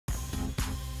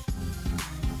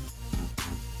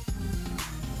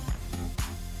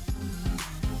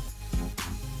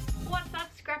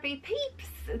Scrappy peeps,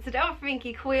 it's Adele from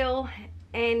Inkie Quill,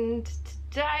 and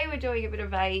today we're doing a bit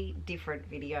of a different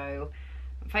video,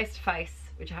 face to face,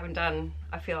 which I haven't done,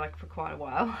 I feel like, for quite a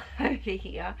while over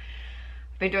here.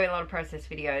 I've been doing a lot of process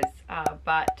videos,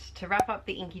 but to wrap up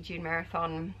the Inkie June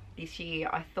Marathon this year,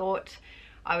 I thought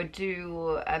I would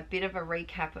do a bit of a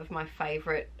recap of my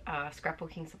favourite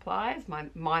scrapbooking supplies,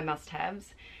 my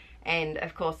must-haves. And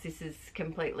of course this is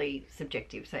completely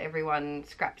subjective, so everyone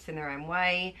scraps in their own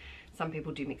way. Some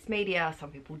people do mixed media, some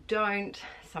people don't.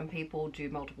 Some people do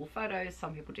multiple photos,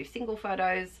 some people do single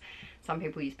photos, some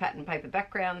people use pattern paper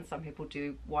backgrounds, some people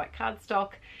do white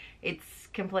cardstock. It's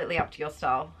completely up to your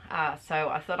style. So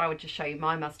I thought I would just show you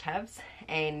my must-haves,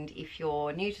 and if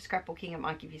you're new to scrapbooking, it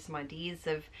might give you some ideas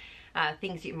of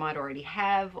things you might already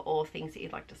have or things that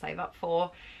you'd like to save up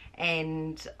for.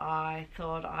 And I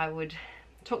thought I would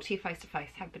talk to you face to face,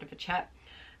 have a bit of a chat,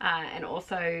 and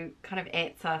also kind of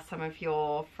answer some of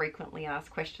your frequently asked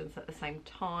questions at the same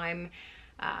time.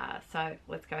 So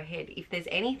let's go ahead. If there's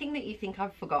anything that you think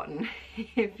I've forgotten,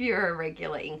 if you're a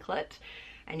regular inklet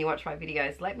and you watch my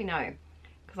videos, let me know,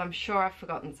 because I'm sure I've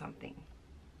forgotten something.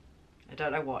 I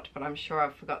don't know what, but I'm sure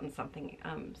I've forgotten something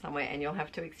somewhere, and you'll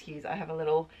have to excuse. I have a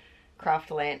little craft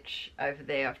lunch over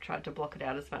there. I've tried to block it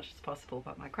out as much as possible,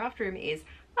 but my craft room is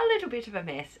a little bit of a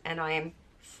mess and I am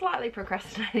slightly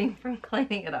procrastinating from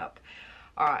cleaning it up.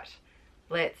 Alright,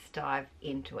 let's dive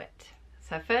into it.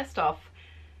 So first off,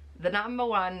 the number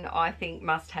one I think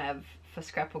must have for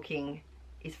scrapbooking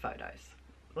is photos.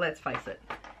 Let's face it,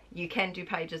 you can do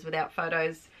pages without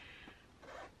photos,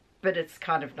 but it's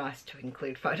kind of nice to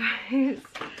include photos.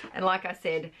 And like I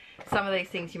said, some of these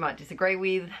things you might disagree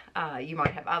with. You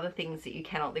might have other things that you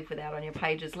cannot live without on your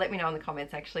pages. Let me know in the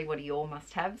comments actually, what are your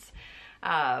must-haves?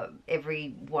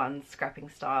 Everyone's scrapping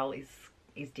style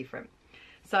is different.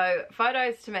 So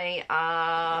photos to me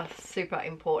are super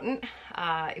important.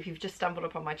 If you've just stumbled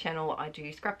upon my channel, I do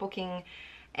scrapbooking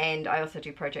and I also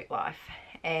do Project Life.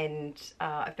 And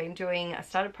I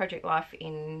started Project Life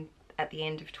at the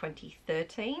end of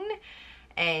 2013,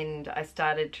 and I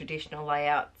started traditional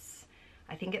layouts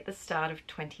I think at the start of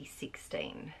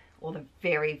 2016, or the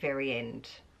very end,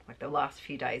 like the last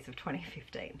few days of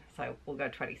 2015, so we'll go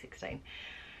 2016.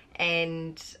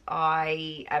 And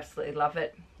I absolutely love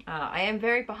it. I am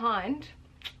very behind,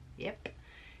 yep,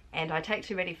 and I take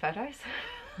too many photos.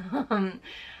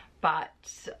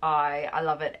 But I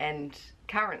love it, and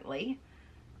currently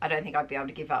I don't think I'd be able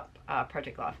to give up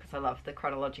Project Life, because I love the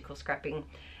chronological scrapping,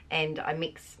 and I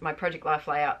mix my Project Life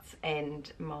layouts and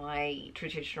my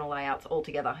traditional layouts all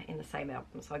together in the same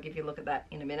album. So I'll give you a look at that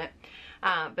in a minute.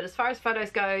 But as far as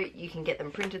photos go, you can get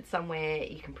them printed somewhere,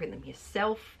 you can print them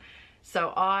yourself.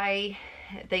 So I'm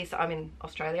in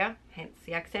Australia, hence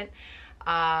the accent.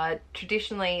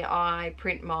 Traditionally I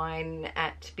print mine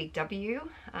at Big W,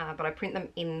 but I print them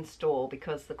in store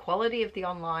because the quality of the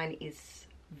online is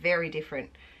very different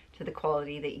to the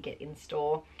quality that you get in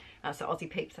store. So Aussie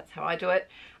peeps, that's how I do it.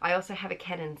 I also have a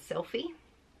Canon Selfie,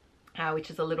 which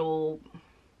is a little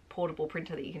portable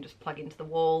printer that you can just plug into the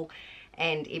wall,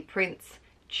 and it prints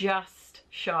just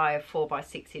shy of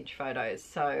 4x6 inch photos.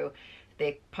 So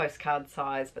they're postcard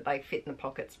size, but they fit in the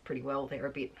pockets pretty well. They're a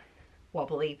bit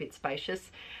wobbly, a bit spacious,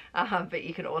 but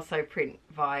you can also print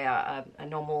via a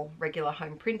normal regular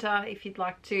home printer if you'd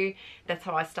like to. That's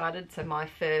how I started. So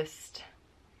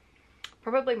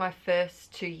probably my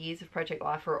first 2 years of Project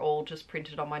Life are all just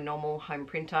printed on my normal home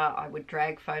printer. I would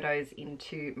drag photos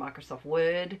into Microsoft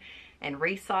Word and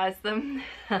resize them.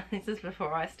 This is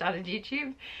before I started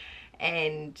YouTube.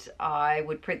 And I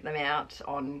would print them out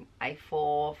on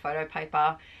A4 photo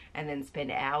paper and then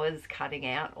spend hours cutting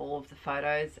out all of the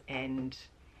photos. And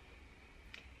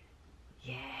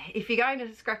yeah, if you're going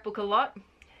to scrapbook a lot,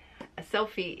 a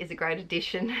selfie is a great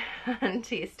addition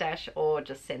to your stash, or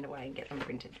just send away and get them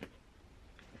printed.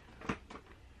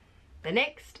 The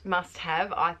next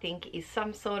must-have, I think, is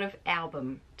some sort of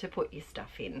album to put your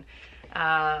stuff in.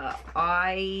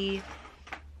 I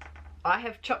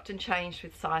have chopped and changed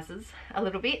with sizes a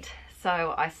little bit.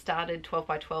 So I started 12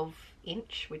 by 12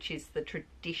 inch, which is the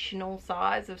traditional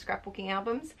size of scrapbooking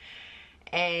albums.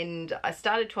 And I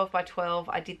started 12 by 12.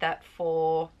 I did that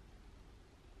for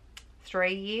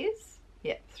 3 years.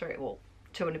 Yeah,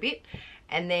 2 and a bit.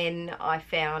 And then I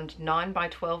found 9 by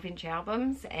 12 inch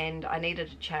albums, and I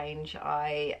needed a change.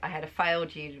 I had a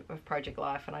failed year of Project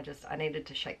Life, and I needed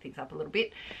to shake things up a little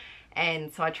bit.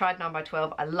 And so I tried 9 by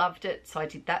 12. I loved it, so I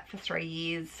did that for 3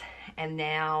 years. And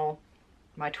now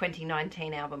my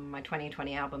 2019 album and my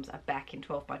 2020 albums are back in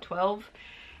 12 by 12.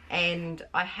 And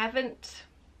I haven't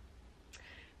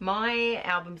My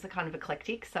albums are kind of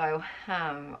eclectic, so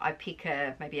I pick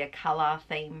maybe a colour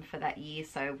theme for that year.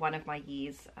 So one of my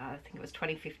years, I think it was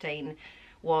 2015,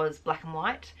 was black and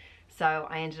white. So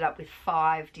I ended up with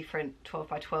 5 different 12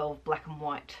 by 12 black and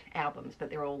white albums,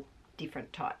 but they're all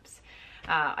different types.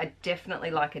 I definitely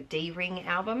like a D-ring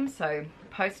album. So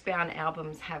post-bound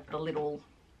albums have the little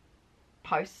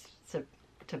posts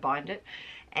to bind it,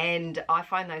 and I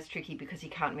find those tricky because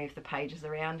you can't move the pages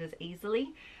around as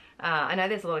easily. I know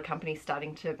there's a lot of companies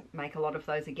starting to make a lot of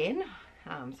those again,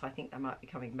 so I think they might be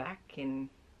coming back in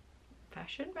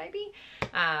fashion maybe,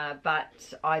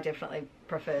 but I definitely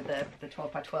prefer the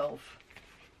 12 by 12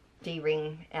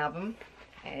 D-ring album,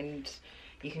 and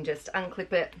you can just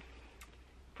unclip it,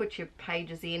 put your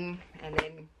pages in, and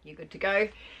then you're good to go.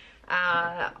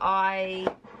 I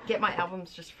get my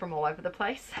albums just from all over the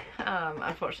place.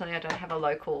 Unfortunately, I don't have a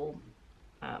local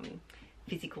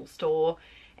physical store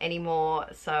anymore,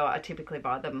 so I typically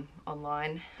buy them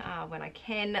online when I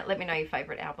can. Let me know your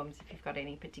favourite albums, if you've got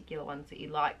any particular ones that you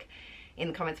like, in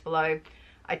the comments below.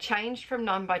 I changed from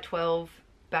 9 by 12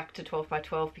 back to 12 by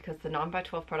 12 because the 9 by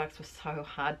 12 products were so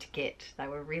hard to get. They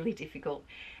were really difficult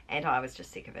and I was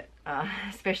just sick of it,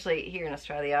 especially here in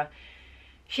Australia.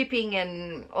 Shipping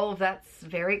and all of that's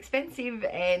very expensive,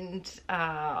 and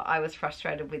I was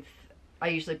frustrated with, I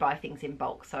usually buy things in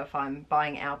bulk, so if I'm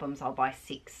buying albums I'll buy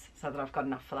 6 so that I've got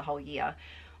enough for the whole year,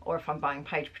 or if I'm buying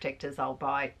page protectors I'll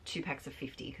buy 2 packs of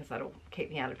 50 because that'll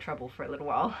keep me out of trouble for a little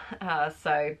while.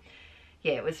 So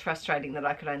yeah, it was frustrating that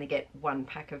I could only get 1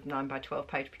 pack of 9 by 12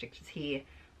 page protectors here,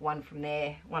 one from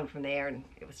there, and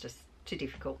it was just too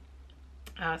difficult.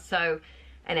 So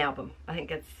an album, I think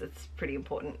it's pretty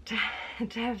important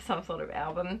to have some sort of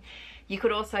album. You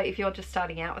could also, if you're just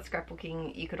starting out with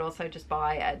scrapbooking, you could also just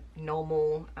buy a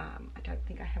normal, I don't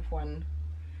think I have one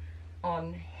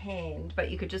on hand, but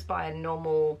you could just buy a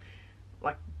normal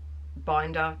like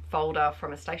binder folder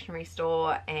from a stationery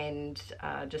store, and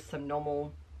just some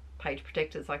normal page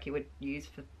protectors like you would use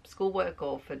for schoolwork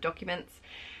or for documents,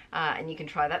 and you can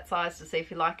try that size to see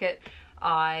if you like it.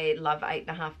 I love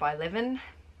 8.5 by 11,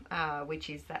 which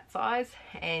is that size,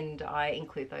 and I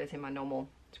include those in my normal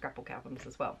scrapbook albums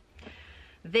as well.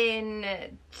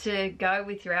 Then to go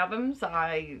with your albums,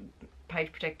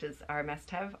 page protectors are a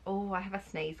must-have. Oh, I have a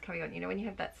sneeze coming on. You know when you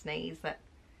have that sneeze that...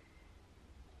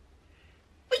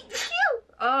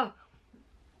 Oh,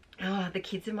 the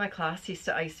kids in my class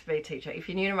I used to be a teacher. If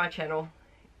you're new to my channel,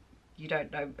 you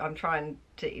don't know, I'm trying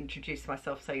to introduce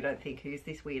myself so you don't think, who's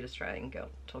this weird Australian girl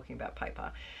talking about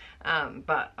paper.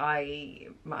 But my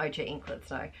OG Inklets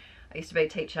know. I used to be a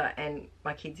teacher and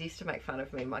my kids used to make fun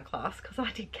of me in my class because I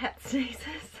did cat sneezes.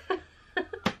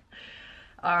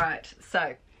 Alright,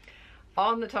 so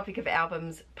on the topic of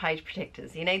albums, page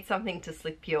protectors, you need something to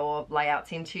slip your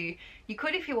layouts into. You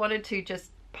could, if you wanted to,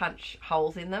 just punch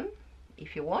holes in them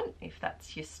if you want, if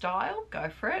that's your style, go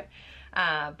for it.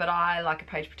 But I like a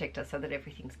page protector so that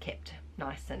everything's kept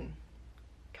nice and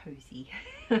cozy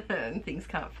and things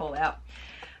can't fall out.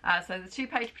 So the 2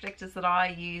 page protectors that I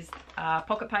use are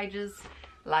pocket pages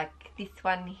like this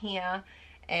one here,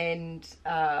 and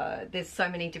there's so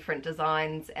many different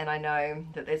designs, and I know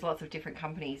that there's lots of different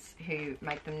companies who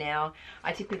make them now.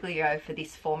 I typically go for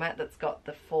this format that's got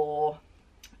the 4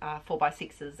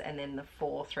 4x6s and then the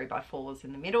 4 3x4s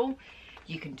in the middle.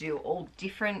 You can do all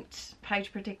different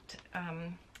page protect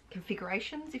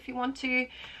configurations if you want to.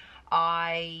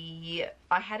 I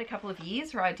had a couple of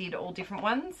years where I did all different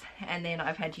ones, and then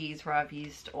I've had years where I've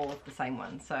used all of the same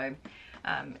ones. So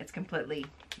it's completely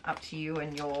up to you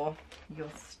and your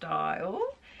style.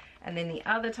 And then the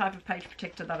other type of page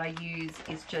protector that I use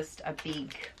is just a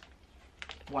big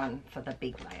one for the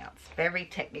big layouts. Very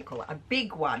technical, a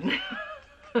big one.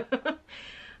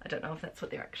 I don't know if that's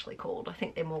what they're actually called. I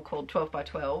think they're more called 12 by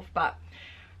 12, but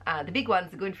the big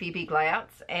ones are good for your big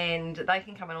layouts, and they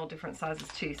can come in all different sizes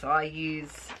too. So I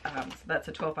use, so that's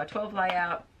a 12 by 12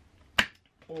 layout,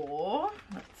 or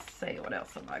let's see, what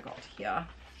else have I got here?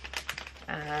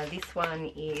 This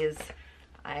one is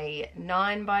a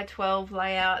 9 by 12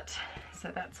 layout,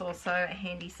 so that's also a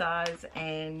handy size.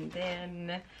 And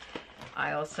then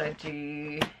I also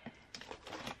do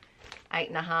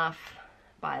 8.5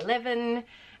 by 11,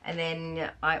 and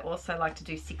then I also like to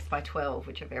do 6 by 12,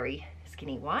 which are very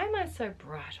skinny. Why am I so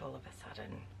bright all of a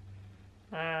sudden?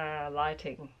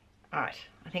 Lighting. Alright,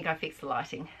 I think I fixed the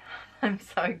lighting. I'm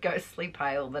so ghostly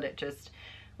pale that it just,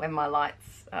 when my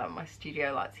lights, my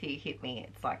studio lights here hit me,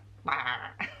 it's like,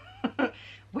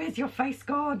 where's your face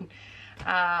gone?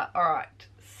 Alright,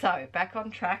 so back on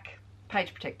track.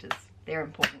 Page protectors, they're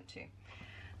important too.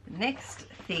 next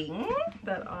thing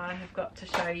that I have got to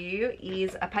show you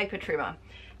is a paper trimmer.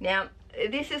 Now,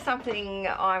 this is something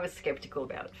I was skeptical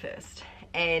about at first,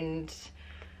 and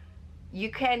you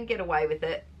can get away with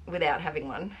it without having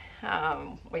one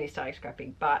when you're starting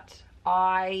scrapping, but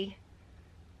I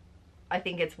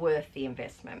think it's worth the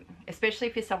investment, especially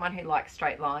if you're someone who likes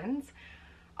straight lines.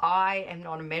 I am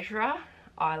not a measurer.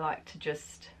 I like to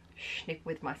just snip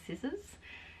with my scissors,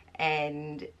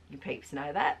 and you peeps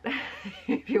know that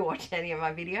if you watch any of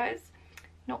my videos.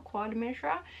 Not quite a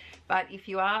measurer, but if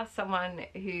you are someone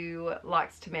who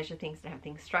likes to measure things, to have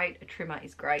things straight, a trimmer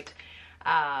is great.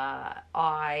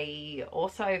 I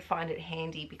also find it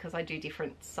handy because I do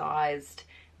different sized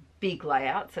big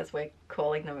layouts, as we're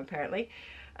calling them apparently.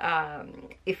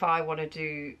 If I want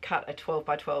to cut a 12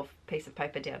 by 12 piece of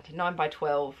paper down to 9 by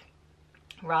 12,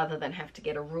 rather than have to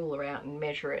get a ruler out and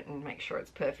measure it and make sure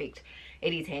it's perfect,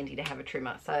 it is handy to have a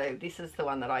trimmer. So this is the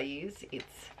one that I use.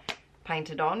 It's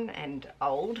painted on and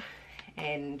old,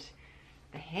 and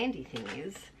the handy thing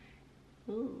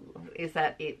is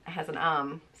that it has an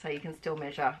arm, so you can still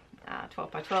measure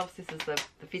 12 by 12. This is the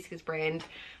Fiskars brand.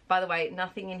 By the way,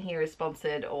 nothing in here is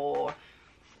sponsored or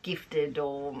gifted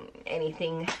or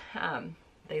anything.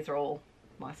 These are all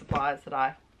my suppliers that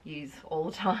I use all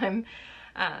the time.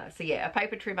 So yeah, a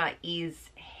paper trimmer is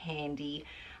handy.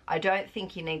 I don't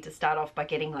think you need to start off by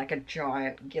getting like a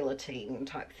giant guillotine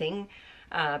type thing,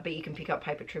 but you can pick up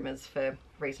paper trimmers for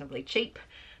reasonably cheap.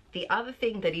 The other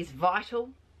thing that is vital,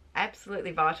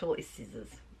 absolutely vital, is scissors.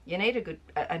 You need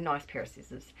a nice pair of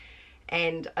scissors.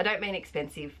 And I don't mean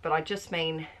expensive, but I just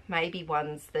mean maybe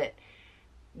ones that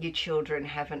your children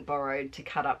haven't borrowed to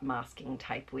cut up masking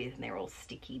tape with and they're all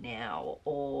sticky now,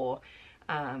 or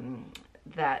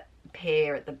that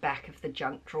pair at the back of the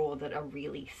junk drawer that are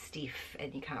really stiff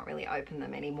and you can't really open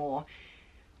them anymore.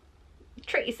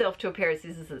 Treat yourself to a pair of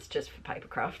scissors that's just for paper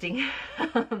crafting.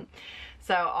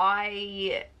 So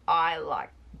I like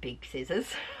big scissors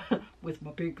with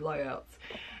my big layouts.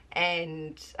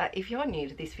 And if you're new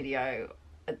to this video,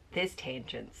 there's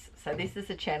tangents. So this is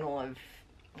a channel of,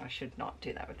 I should not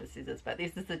do that with the scissors, but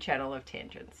this is the channel of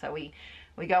tangents. So we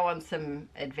go on some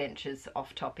adventures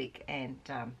off topic, and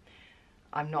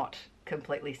I'm not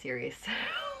completely serious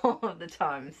all of the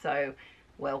time. So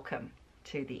welcome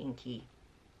to the Inkie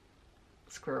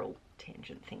squirrel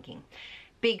tangent thinking.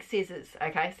 Big scissors.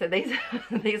 Okay, so these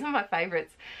are my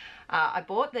favorites. I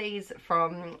bought these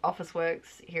from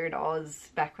Officeworks here in Oz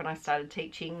back when I started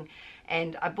teaching,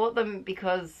 and I bought them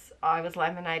because I was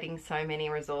laminating so many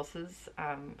resources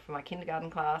for my kindergarten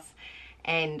class,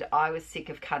 and I was sick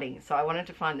of cutting, so I wanted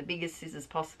to find the biggest scissors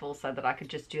possible so that I could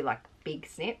just do like big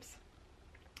snips.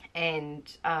 And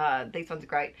these ones are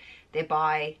great. They're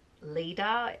by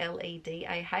Ledah,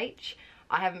 L-E-D-A-H.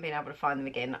 I haven't been able to find them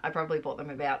again. I probably bought them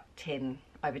about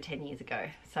over 10 years ago.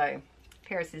 So a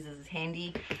pair of scissors is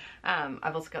handy.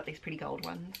 I've also got these pretty gold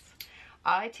ones.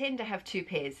 I tend to have 2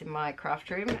 pairs in my craft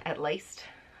room at least.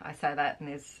 I say that, and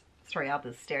there's 3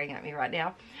 others staring at me right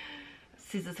now.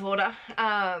 Scissors hoarder.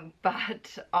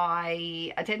 But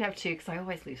I tend to have 2 because I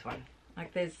always lose one.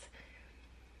 Like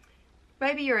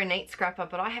maybe you're a neat scrapper,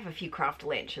 but I have a few craft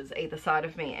lanches either side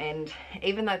of me, and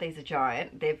even though these are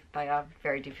giant, they are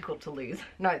very difficult to lose.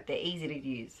 No, they're easy to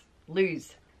use.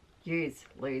 Lose.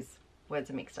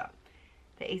 Words are mixed up.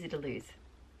 They're easy to lose.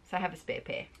 So have a spare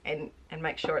pair, and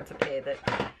make sure it's a pair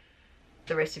that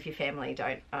the rest of your family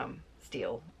don't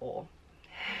steal or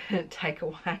take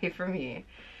away from you.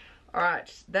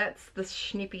 Alright, that's the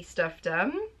snippy stuff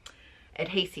done.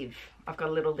 Adhesive. I've got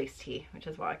a little list here, which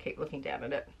is why I keep looking down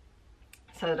at it,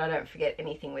 so that I don't forget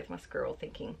anything with my squirrel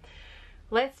thinking.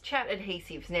 Let's chat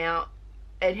adhesives. Now,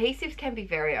 adhesives can be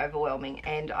very overwhelming,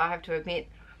 and I have to admit,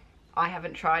 I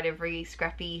haven't tried every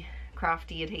scrappy,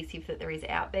 crafty adhesive that there is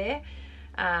out there.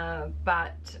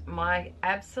 But my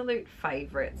absolute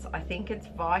favorites, I think it's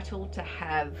vital to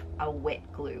have a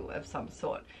wet glue of some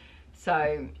sort.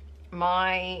 So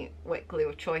my wet glue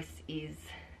of choice is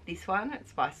this one.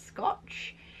 It's by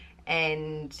Scotch,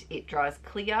 and it dries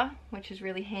clear, which is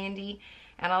really handy.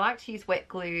 And I like to use wet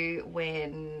glue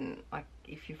when, like,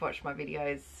 if you've watched my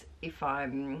videos, if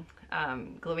I'm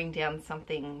gluing down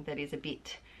something that is a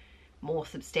bit more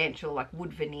substantial, like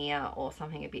wood veneer or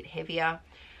something a bit heavier.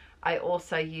 I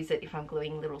also use it if I'm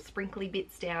gluing little sprinkly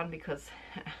bits down, because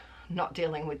I'm not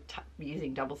dealing with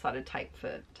using double-sided tape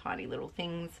for tiny little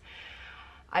things.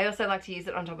 I also like to use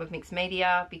it on top of mixed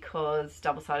media because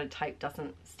double-sided tape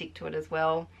doesn't stick to it as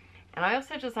well. And I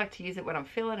also just like to use it when I'm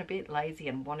feeling a bit lazy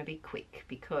and want to be quick,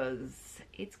 because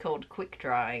it's called quick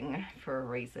drying for a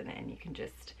reason, and you can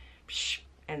just psh,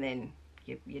 and then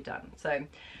you're done. So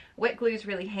wet glue is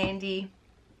really handy.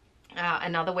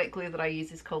 Another wet glue that I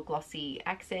use is called Glossy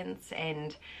Accents,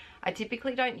 and I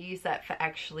typically don't use that for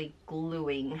actually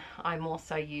gluing. I more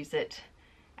so use it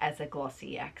as a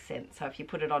glossy accent. So if you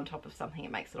put it on top of something,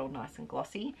 it makes it all nice and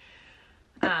glossy.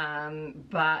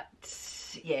 But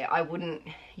yeah, I wouldn't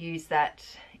use that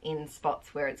in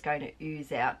spots where it's going to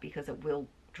ooze out, because it will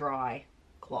dry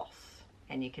gloss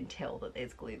and you can tell that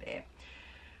there's glue there.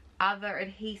 Other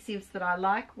adhesives that I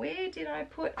like, where did I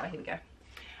put? Oh, here we go.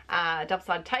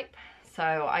 Double-sided tape. So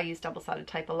I use double-sided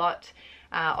tape a lot.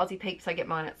 Aussie Peeps, I get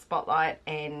mine at Spotlight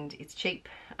and it's cheap.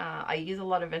 I use a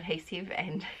lot of adhesive,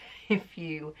 and if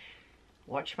you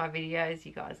watch my videos,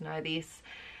 you guys know this.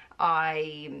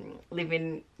 I live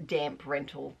in damp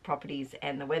rental properties,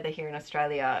 and the weather here in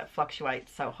Australia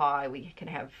fluctuates so high. We can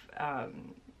have,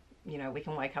 you know, we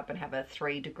can wake up and have a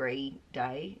 3-degree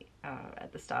day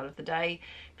at the start of the day,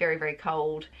 very, very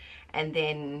cold. And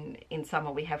then in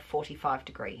summer we have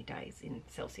 45-degree days in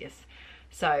Celsius.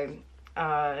 So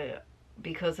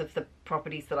because of the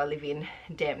properties that I live in,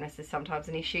 dampness is sometimes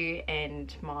an issue,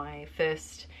 and my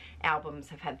first albums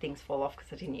have had things fall off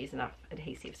because I didn't use enough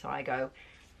adhesive. So I go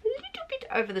a little bit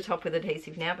over the top with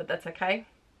adhesive now, but that's okay.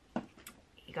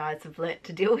 You guys have learnt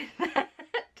to deal with that.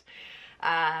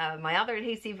 My other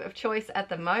adhesive of choice at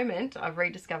the moment, I've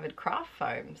rediscovered craft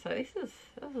foam. So this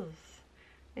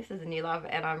is a new love,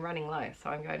 and I'm running low, so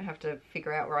I'm going to have to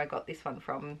figure out where I got this one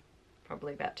from,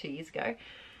 probably about 2 years ago,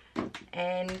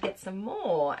 and get some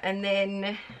more. And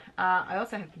then I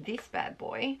also have this bad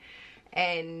boy,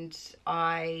 and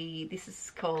this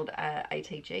is called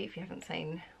ATG. If you haven't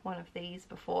seen one of these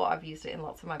before, I've used it in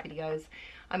lots of my videos.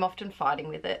 I'm often fighting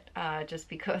with it just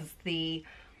because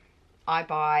I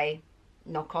buy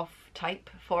knockoff tape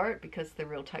for it, because the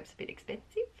real tape's a bit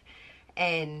expensive,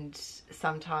 and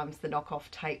sometimes the knockoff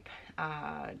tape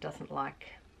doesn't like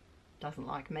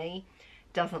me,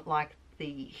 doesn't like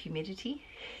the humidity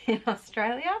in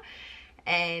Australia,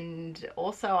 and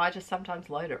also I just sometimes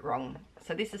load it wrong.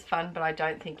 So this is fun, but I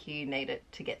don't think you need it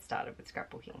to get started with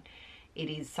scrapbooking. It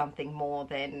is something more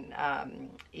than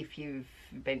if you've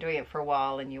been doing it for a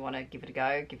while and you want to give it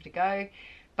a go,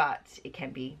 but it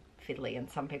can be fiddly, and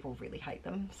some people really hate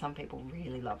them, some people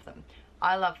really love them.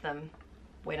 I love them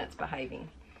when it's behaving.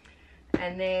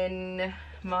 And then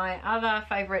my other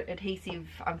favorite adhesive,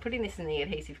 I'm putting this in the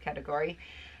adhesive category.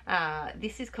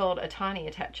 This is called a tiny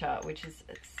attacher, which is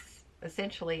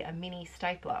essentially a mini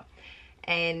stapler,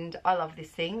 and I love this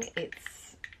thing.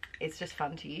 It's just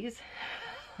fun to use.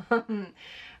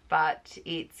 But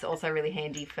it's also really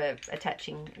handy for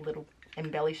attaching little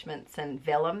embellishments and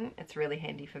vellum. It's really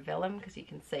handy for vellum because you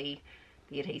can see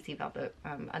the adhesive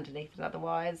underneath it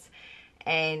otherwise,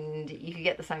 and you can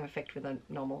get the same effect with a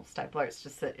normal stapler. It's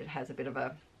just that it has a bit of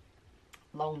a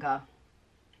longer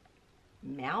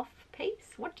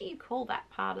mouthpiece. What do you call that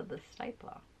part of the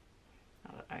stapler?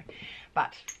 I don't know,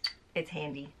 but it's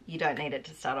handy. You don't need it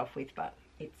to start off with, but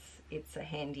it's a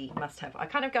handy must-have. I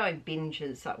kind of go in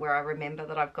binges where I remember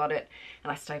that I've got it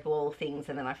and I staple all the things,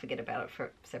 and then I forget about it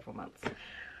for several months.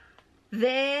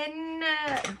 Then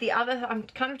I'm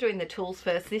kind of doing the tools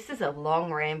first. This is a long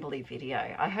rambly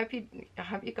video. I hope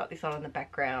you got this on in the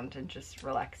background and just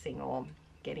relaxing or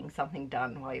getting something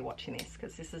done while you're watching this,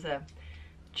 because this is a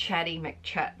chatty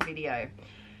McChat video.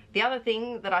 The other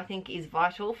thing that I think is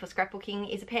vital for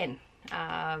scrapbooking is a pen.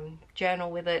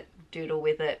 Journal with it, doodle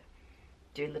with it,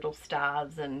 do little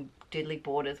stars and doodly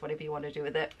borders, whatever you want to do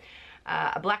with it.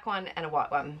 A black one and a white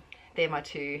one. They're my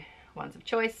two ones of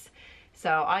choice. So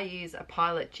I use a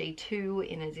Pilot G2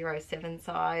 in a 07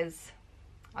 size.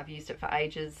 I've used it for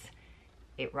ages.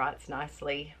 It writes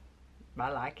nicely. I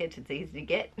like it. It's easy to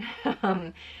get.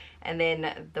 And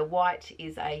then the white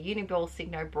is a Uniball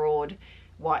Signo Broad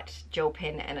white gel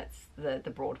pen, and it's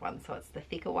the broad one, so it's the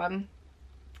thicker one.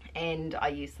 And I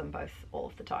use them both all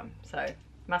of the time. So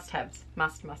must-haves,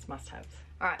 must-haves.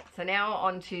 All right, so now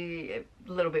on to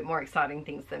a little bit more exciting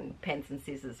things than pens and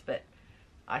scissors, but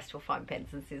I still find pens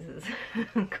and scissors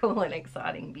cool and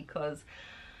exciting because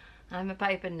I'm a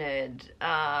paper nerd.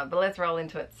 But let's roll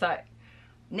into it. So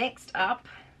next up,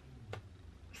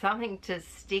 something to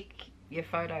stick your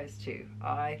photos to,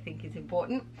 I think is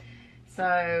important.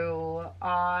 So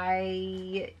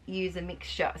I use a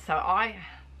mixture. So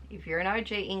if you're an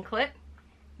OG inklet,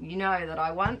 you know that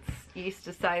I once used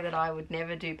to say that I would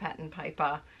never do pattern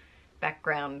paper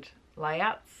background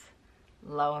layouts.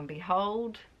 Lo and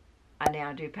behold, I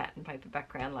now do pattern paper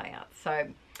background layouts. So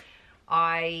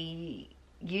I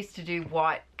used to do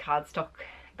white cardstock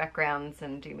backgrounds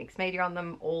and do mixed media on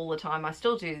them all the time. I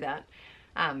still do that,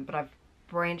 but I've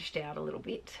branched out a little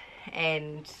bit,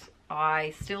 and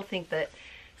I still think that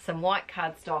some white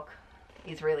cardstock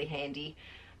is really handy.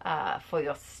 for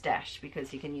your stash,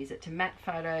 because you can use it to matte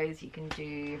photos, you can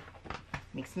do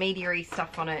mixed media-y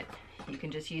stuff on it, you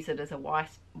can just use it as a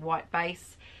white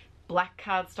base. Black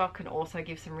cardstock can also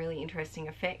give some really interesting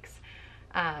effects,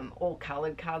 or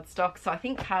coloured cardstock. So I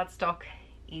think cardstock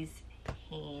is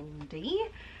handy.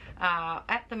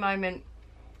 At the moment,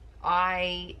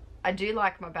 I do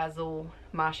like my Basil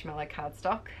Marshmallow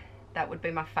cardstock. That would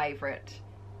be my favourite.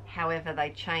 However,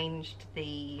 they changed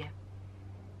the...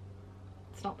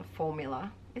 It's not the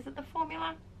formula. Is it the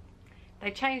formula?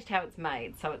 They changed how it's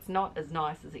made, so it's not as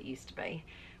nice as it used to be,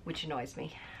 which annoys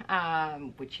me.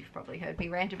 Which you've probably heard me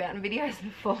rant about in videos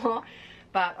before.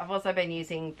 But I've also been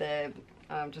using the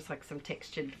just like some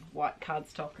textured white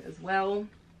cardstock as well.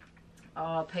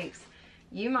 Oh, peeps,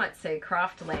 you might see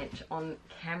Craftalanch on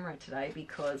camera today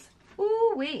because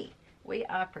we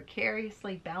are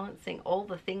precariously balancing all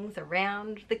the things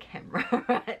around the camera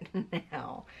right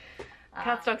now.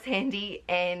 Cardstock's handy,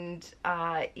 and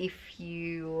if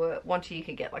you want to, you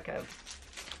can get like a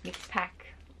mix pack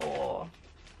or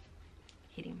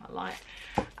hitting my light,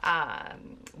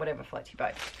 whatever floats your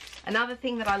boat. Another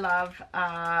thing that I love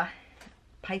are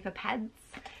paper pads,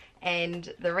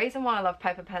 and the reason why I love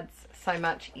paper pads so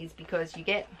much is because you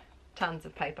get tons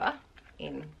of paper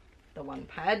in the one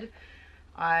pad.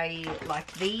 I like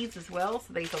these as well,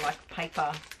 so these are like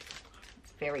paper,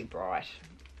 it's very bright.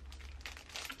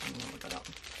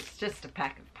 It's just a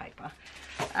pack of paper,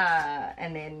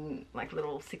 and then like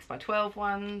little 6x12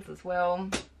 ones as well.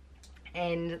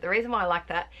 And the reason why I like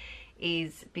that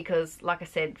is because, like I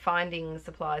said, finding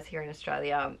supplies here in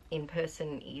Australia in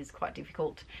person is quite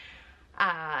difficult,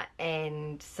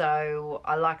 and so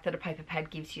I like that a paper pad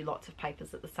gives you lots of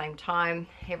papers at the same time.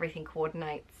 Everything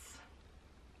coordinates.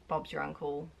 Bob's your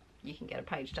uncle. You can get a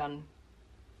page done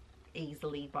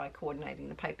easily by coordinating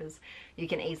the papers. You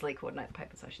can easily coordinate the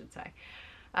papers, I should say.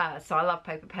 So I love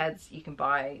paper pads. You can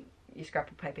buy your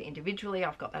scrapbook paper individually.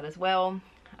 I've got that as well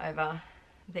over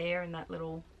there in that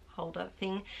little holder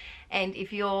thing. And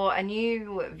if you're a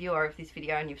new viewer of this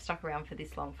video and you've stuck around for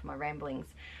this long for my ramblings,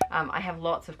 I have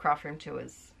lots of craft room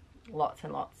tours, lots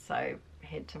and lots, so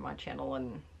head to my channel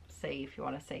and see if you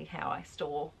want to see how I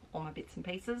store all my bits and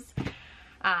pieces.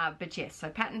 But yes, so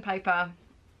pattern paper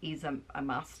is a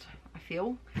must, I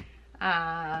feel,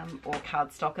 or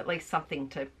cardstock, at least something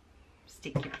to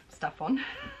stick your stuff on.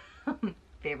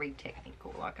 Very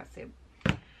technical, like I said.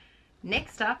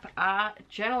 Next up are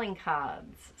journaling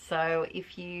cards. So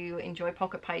if you enjoy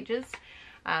pocket pages,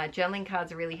 journaling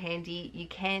cards are really handy. You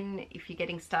can, if you're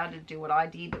getting started, do what I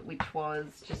did, which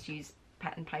was just use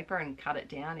pattern paper and cut it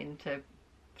down into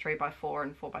 3x4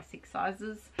 and 4x6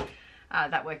 sizes.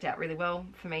 That worked out really well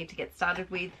for me to get started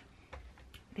with.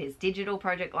 There's digital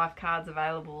Project Life cards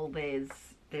available. There's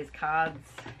cards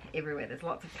everywhere. There's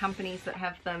lots of companies that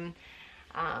have them.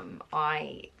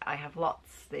 I have lots.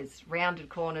 There's rounded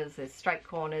corners, there's straight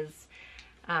corners.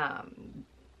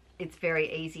 It's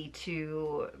very easy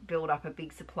to build up a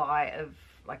big supply of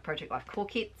like Project Life core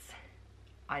kits.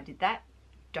 I did that.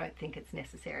 Don't think it's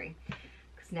necessary,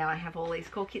 because now I have all these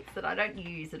core kits that I don't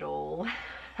use at all.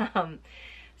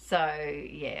 So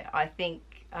yeah, I think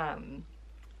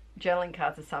journaling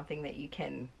cards are something that you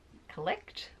can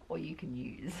collect or you can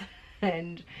use,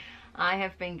 and I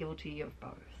have been guilty of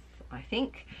both, I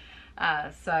think.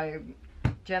 So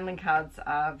journaling cards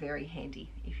are very handy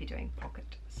if you're doing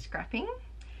pocket scrapping.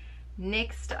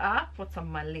 Next up, what's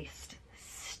on my list?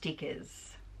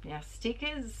 Stickers. Now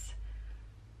stickers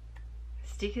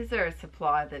are a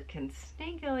supply that can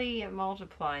sneakily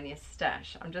multiply in your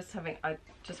stash. I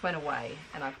just went away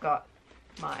and I've got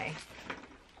my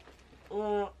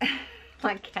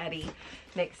my caddy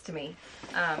next to me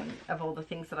of all the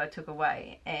things that I took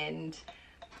away. And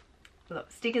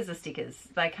look, stickers are stickers.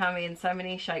 They come in so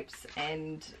many shapes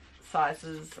and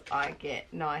sizes. I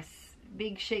get nice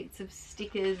big sheets of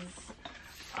stickers.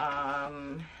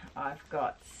 I've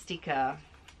got sticker,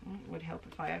 it would help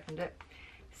if I opened it,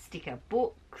 sticker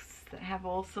books that have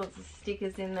all sorts of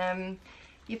stickers in them.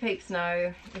 You peeps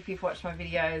know, if you've watched my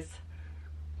videos,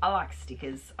 I like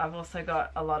stickers. I've also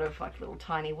got a lot of like little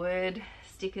tiny word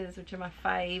stickers, which are my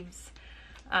faves.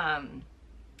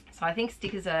 So I think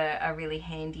stickers are a really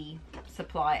handy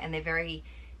supply, and they're very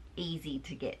easy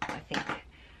to get, I think.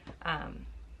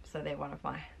 So they're one of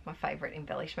my favourite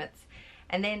embellishments.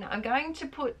 And then I'm going to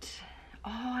put,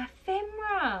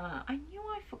 ephemera. I knew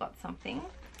I forgot something.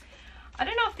 I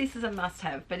don't know if this is a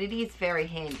must-have, but it is very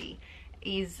handy,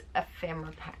 is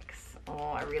ephemera packs. Oh,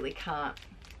 I really can't.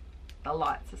 The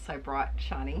lights are so bright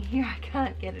shining here, I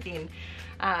can't get it in.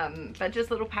 But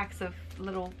just little packs of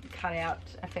little cut-out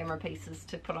ephemera pieces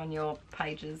to put on your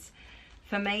pages.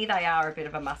 For me, they are a bit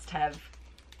of a must-have.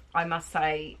 I must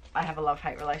say I have a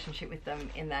love-hate relationship with them,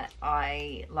 in that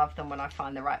I love them when I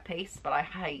find the right piece, but I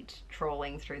hate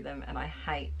trawling through them and I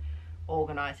hate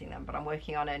organising them. But I'm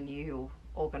working on a new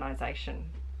organisation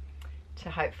to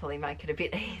hopefully make it a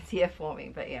bit easier for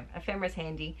me. But yeah, ephemera's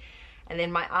handy. And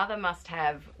then my other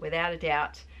must-have, without a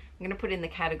doubt, I'm going to put in the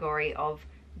category of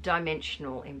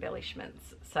dimensional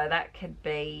embellishments. So that could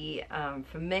be,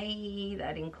 for me,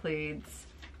 that includes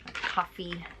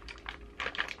puffy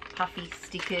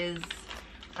stickers,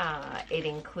 it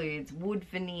includes wood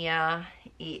veneer,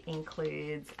 it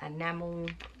includes enamel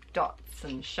dots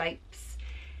and shapes,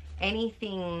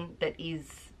 anything that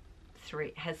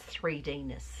has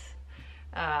 3D-ness.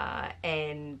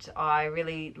 And I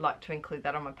really like to include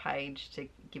that on my page to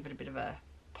give it a bit of a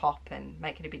pop and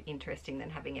make it a bit interesting than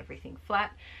having everything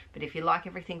flat. But if you like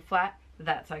everything flat,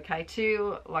 that's okay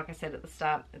too. Like I said at the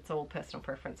start, it's all personal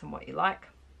preference and what you like.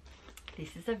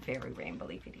 This is a very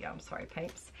rambly video, I'm sorry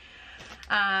peeps.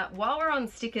 While we're on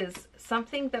stickers,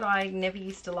 something that I never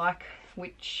used to like,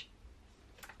 which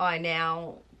I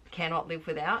now cannot live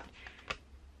without,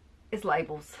 is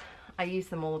labels. I use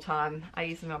them all the time. I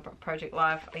use them on Project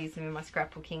Life, I use them in my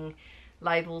scrapbooking.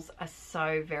 Labels are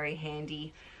so very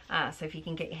handy. So if you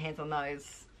can get your hands on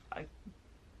those,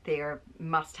 they're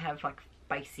must-have, like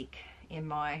basic in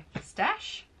my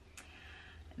stash.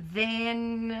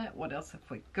 Then what else have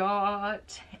we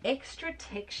got? Extra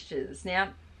textures. Now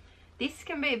this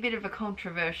can be a bit of a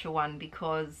controversial one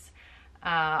because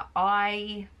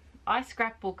I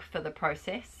scrapbook for the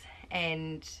process,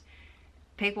 and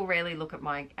people rarely look at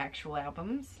my actual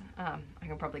albums. I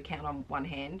can probably count on one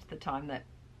hand the time that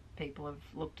people have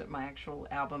looked at my actual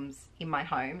albums in my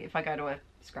home. If I go to a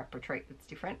scrap retreat, it's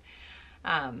different.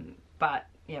 But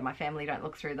yeah, my family don't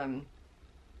look through them.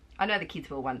 I know the kids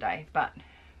will one day, but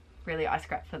really I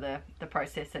scrap for the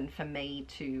process and for me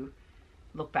to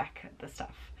look back at the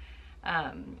stuff.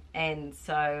 And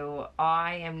so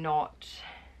I am not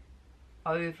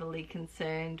overly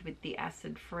concerned with the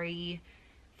acid-free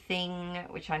thing,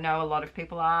 which I know a lot of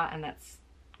people are, and that's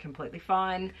completely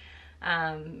fine.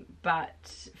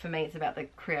 But for me it's about the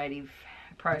creative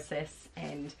process,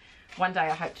 and one day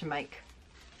I hope to make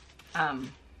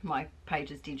my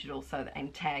pages digital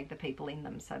and tag the people in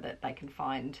them so that they can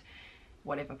find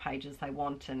whatever pages they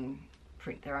want and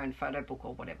print their own photo book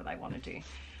or whatever they want to do.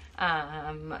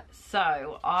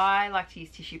 So I like to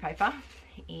use tissue paper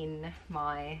in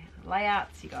my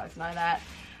layouts, you guys know that.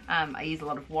 I use a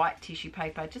lot of white tissue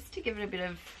paper just to give it a bit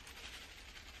of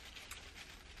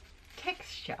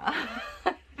texture.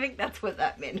 I think that's what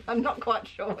that meant. I'm not quite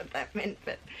sure what that meant,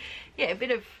 but yeah, a bit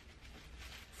of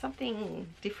something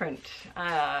different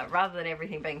rather than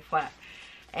everything being flat.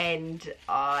 And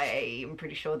I am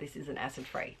pretty sure this isn't acid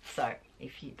free, so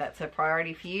if that's a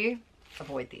priority for you,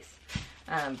 avoid this.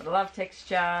 But I love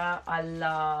texture. I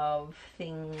love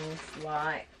things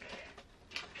like,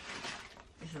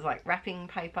 this is like wrapping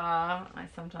paper. I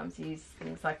sometimes use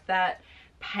things like that.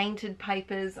 Painted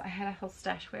papers. I had a whole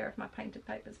stash. Where have my painted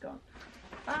papers gone?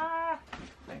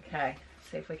 Okay,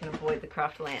 see if we can avoid the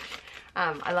craft lamp.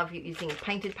 I love using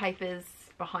painted papers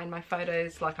behind my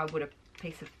photos like I would a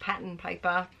piece of pattern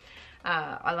paper.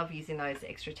 I love using those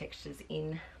extra textures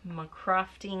in my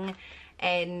crafting.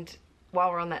 And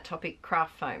while we're on that topic,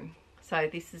 craft foam. So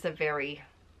this is not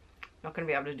going to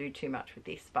be able to do too much with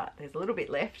this, but there's a little bit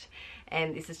left,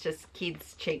 and this is just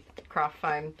kids cheap craft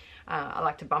foam. I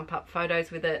like to bump up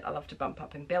photos with it. I love to bump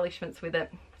up embellishments with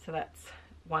it, so that's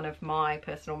one of my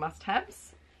personal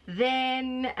must-haves.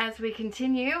 Then as we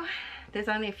continue, there's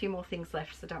only a few more things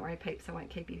left, so don't worry peeps, I won't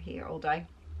keep you here all day.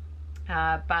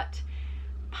 But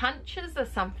punches are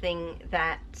something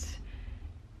that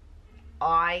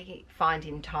I find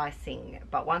enticing,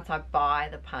 but once I buy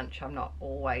the punch, I'm not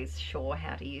always sure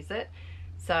how to use it.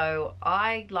 So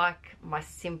I like my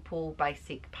simple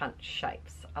basic punch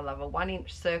shapes. I love a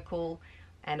 1-inch circle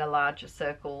and a larger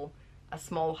circle, a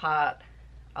small heart,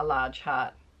 a large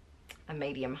heart, a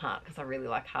medium heart, because I really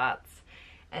like hearts.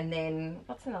 And then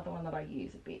what's another one that I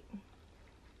use a bit?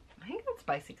 I think that's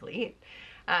basically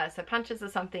it. So punches are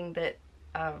something that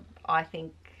I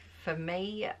think for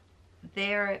me,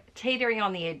 they're teetering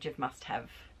on the edge of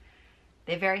must-have.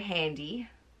 They're very handy.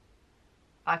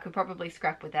 I could probably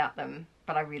scrap without them,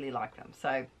 but I really like them,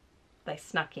 so they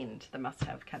snuck into the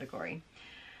must-have category.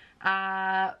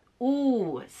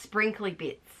 Ooh, sprinkly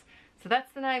bits. So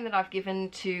that's the name that I've given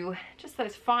to just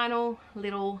those final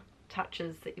little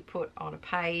touches that you put on a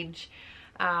page.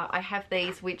 I have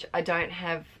these, which I don't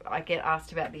have. I get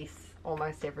asked about this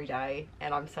almost every day,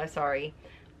 and I'm so sorry.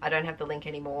 I don't have the link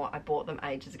anymore. I bought them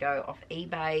ages ago off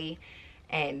eBay,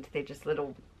 and they're just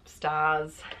little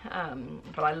stars.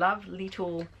 But I love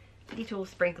little little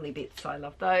sprinkly bits, so I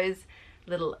love those.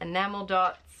 Little enamel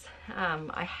dots.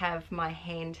 I have my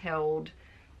handheld,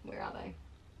 where are they?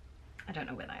 I don't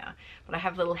know where they are, but I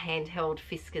have little handheld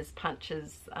Fiskars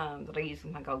punches that I use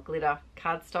with my gold glitter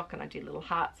cardstock, and I do little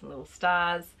hearts and little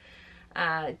stars.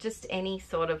 Just any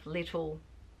sort of little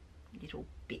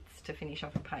bits to finish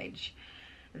off a page.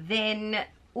 Then,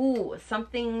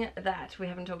 something that we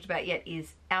haven't talked about yet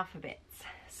is alphabets.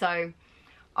 So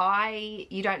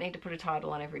you don't need to put a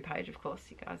title on every page, of course.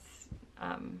 You guys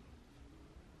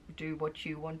do what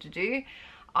you want to do.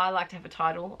 I like to have a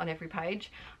title on every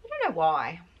page. I don't know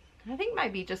why. I think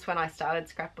maybe just when I started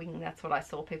scrapbooking, that's what I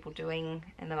saw people doing,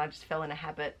 and then I just fell in a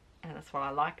habit, and that's what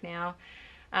I like now.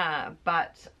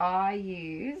 But I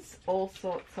use all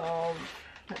sorts of,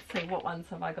 let's see, what ones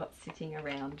have I got sitting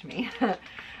around me?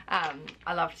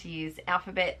 I love to use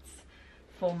alphabets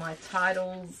for my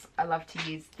titles. I love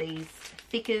to use these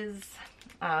thickers.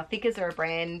 Thickers are a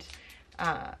brand,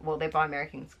 well, they're by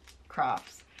American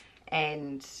Crafts,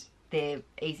 and they're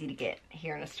easy to get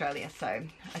here in Australia. So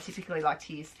I typically like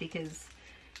to use thickers,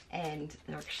 and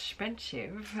they're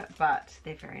expensive, but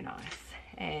they're very nice.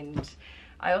 And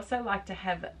I also like to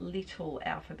have little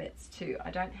alphabets too.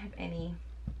 I don't have any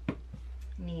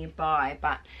nearby,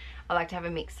 but I like to have a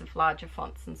mix of larger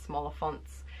fonts and smaller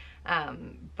fonts,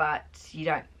 but you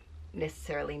don't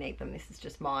necessarily need them. This is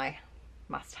just my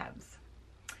must-haves.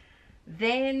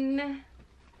 Then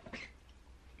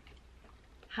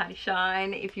Heidi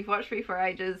Shine. If you've watched me for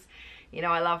ages, you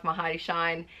know I love my Heidi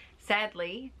Shine.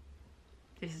 Sadly,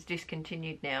 this is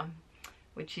discontinued now,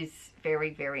 which is very,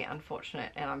 very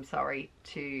unfortunate, and I'm sorry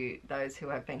to those who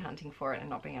have been hunting for it and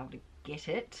not being able to get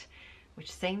it,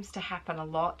 which seems to happen a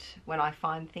lot when I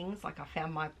find things. Like I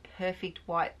found my perfect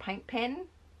white paint pen,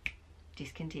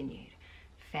 discontinued.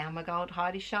 Found my gold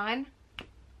Heidi Shine,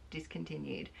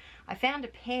 discontinued. I found a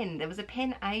pen. There was a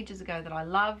pen ages ago that I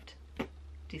loved,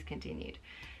 discontinued.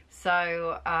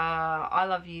 So I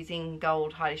love using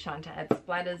gold Heidi Shine to add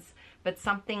splatters, but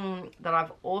something that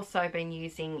I've also been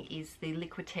using is the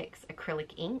Liquitex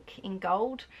acrylic ink in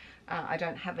gold. I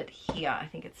don't have it here. I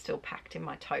think it's still packed in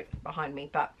my tote behind me,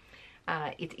 but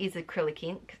it is acrylic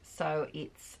ink, so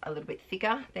it's a little bit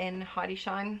thicker than Heidi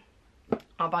Shine.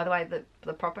 Oh, by the way,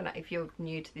 the proper name, if you're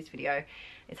new to this video,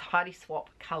 it's Heidi Swap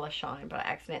Color Shine, but I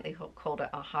accidentally called it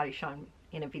a Heidi Shine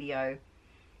in a video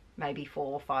maybe 4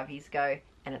 or 5 years ago,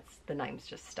 and the name's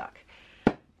just stuck.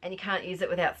 And you can't use it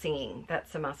without singing.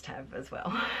 That's a must-have as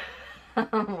well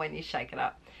when you shake it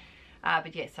up.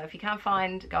 But yeah, so if you can't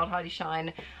find gold Heidi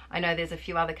Shine, I know there's a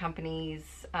few other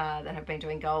companies that have been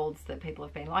doing golds that people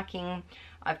have been liking.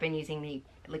 I've been using the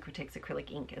Liquitex acrylic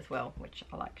ink as well, which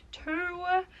I like too.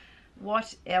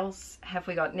 What else have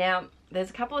we got? Now, there's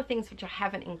a couple of things which I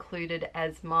haven't included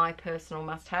as my personal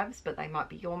must-haves, but they might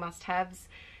be your must-haves.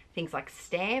 Things like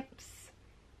stamps.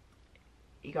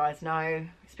 You guys know,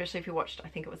 especially if you watched, I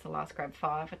think it was the last Grab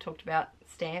 5, I talked about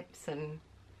stamps and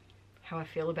how I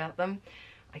feel about them.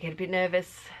 I get a bit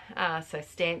nervous, so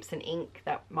stamps and ink,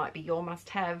 that might be your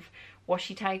must-have.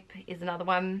 Washi tape is another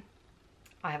one.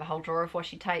 I have a whole drawer of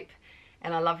washi tape,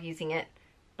 and I love using it,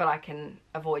 but I can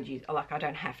avoid use, like I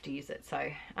don't have to use it. So,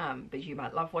 but you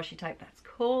might love washi tape, that's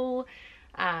cool.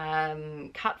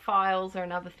 Cut files are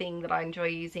another thing that I enjoy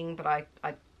using, but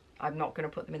I'm not going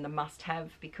to put them in the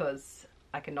must-have because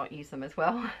I cannot use them as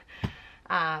well.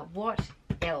 What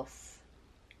else?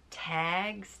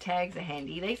 Tags. Tags are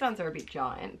handy. These ones are a bit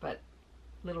giant, but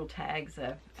little tags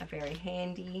are very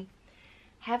handy.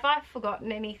 Have I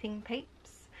forgotten anything,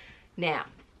 peeps? Now,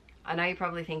 I know you're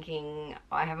probably thinking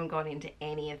I haven't gone into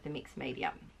any of the mixed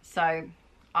media. So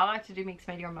I like to do mixed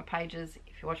media on my pages.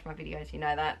 If you watch my videos, you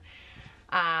know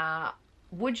that.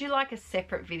 Would you like a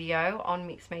separate video on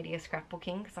mixed media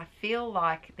scrapbooking? Because I feel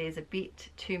like there's a bit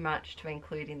too much to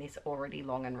include in this already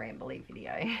long and rambly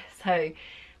video. So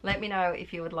let me know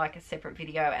if you would like a separate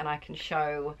video, and I can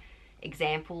show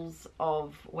examples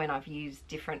of when I've used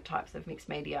different types of mixed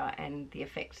media and the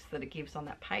effects that it gives on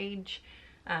that page.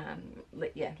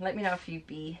 Let me know if you'd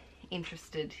be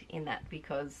interested in that,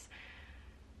 because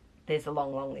there's a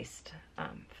long list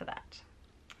for that.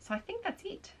 So I think that's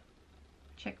it.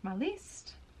 Check my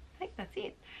list. I think that's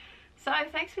it. So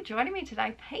thanks for joining me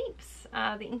today, peeps.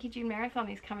 The Inkie June Marathon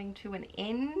is coming to an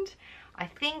end. I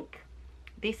think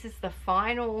this is the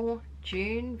final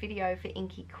June video for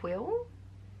Inkie Quill.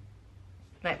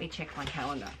 Let me check my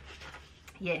calendar.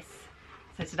 Yes,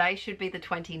 so today should be the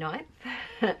 29th.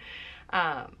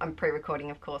 I'm pre-recording,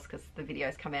 of course, because the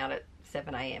videos come out at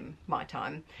 7 AM my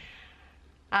time.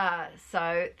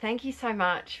 So thank you so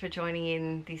much for joining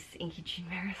in this Inkie June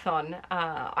Marathon.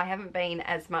 I haven't been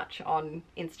as much on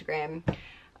Instagram.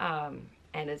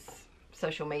 Anna's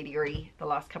social media-y the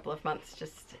last couple of months,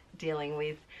 just dealing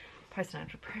with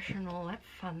postnatal depression and all that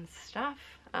fun stuff.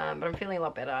 But I'm feeling a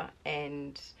lot better,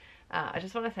 and I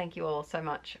just want to thank you all so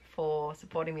much for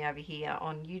supporting me over here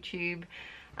on YouTube,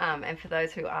 and for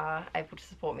those who are able to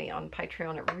support me on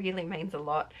Patreon. It really means a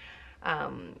lot.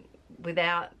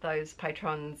 Without those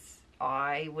patrons,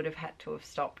 I would have had to have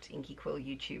stopped Inkie Quill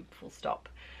YouTube full stop,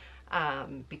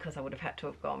 because I would have had to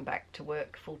have gone back to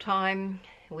work full time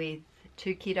with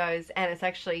 2 kiddos, and it's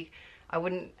actually, I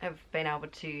wouldn't have been able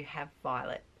to have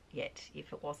Violet yet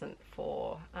if it wasn't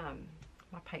for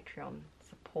my Patreon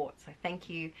support. So thank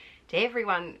you to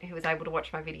everyone who was able to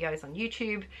watch my videos on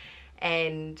YouTube,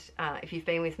 and if you've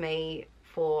been with me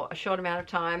for a short amount of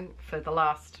time, for the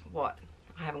last, what,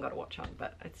 I haven't got a watch on,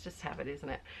 but it's just habit, isn't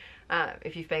it?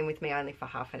 If you've been with me only for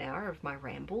half an hour of my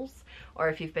rambles, or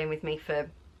if you've been with me for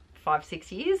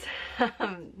 5-6 years,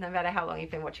 no matter how long you've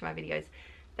been watching my videos,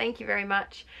 thank you very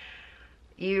much.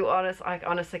 I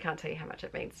honestly can't tell you how much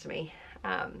it means to me.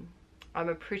 I'm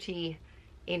a pretty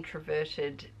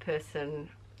introverted person,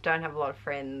 don't have a lot of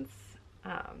friends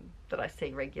that I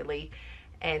see regularly,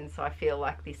 and so I feel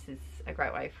like this is a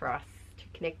great way for us to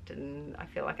connect, and I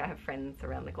feel like I have friends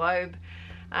around the globe.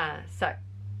 So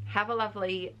have a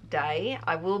lovely day.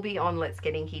 I will be on Let's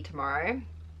Get Inkie tomorrow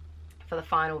for the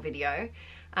final video.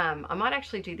 I might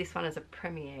actually do this one as a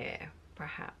premiere,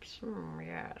 perhaps.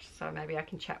 Yeah, so maybe I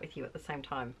can chat with you at the same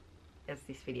time as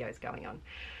this video is going on.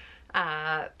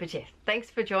 But yeah, thanks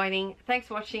for joining, thanks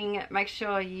for watching. Make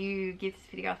sure you give this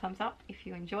video a thumbs up if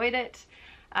you enjoyed it.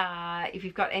 If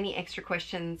you've got any extra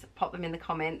questions, pop them in the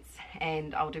comments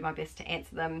and I'll do my best to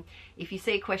answer them. If you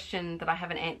see a question that I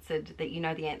haven't answered that you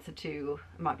know the answer to,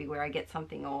 it might be where I get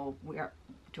something, or where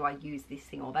do I use this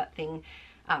thing or that thing,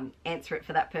 answer it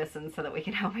for that person so that we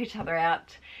can help each other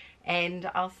out. And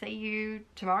I'll see you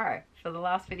tomorrow for the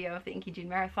last video of the Inkie June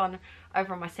Marathon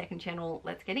over on my second channel,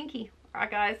 Let's Get Inkie. Alright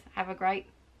guys, have a great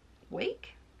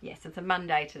week. Yes, it's a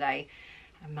Monday today.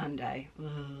 A Monday.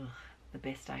 Ugh, the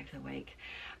best day of the week.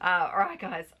 Alright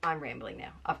guys, I'm rambling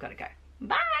now. I've got to go.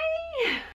 Bye!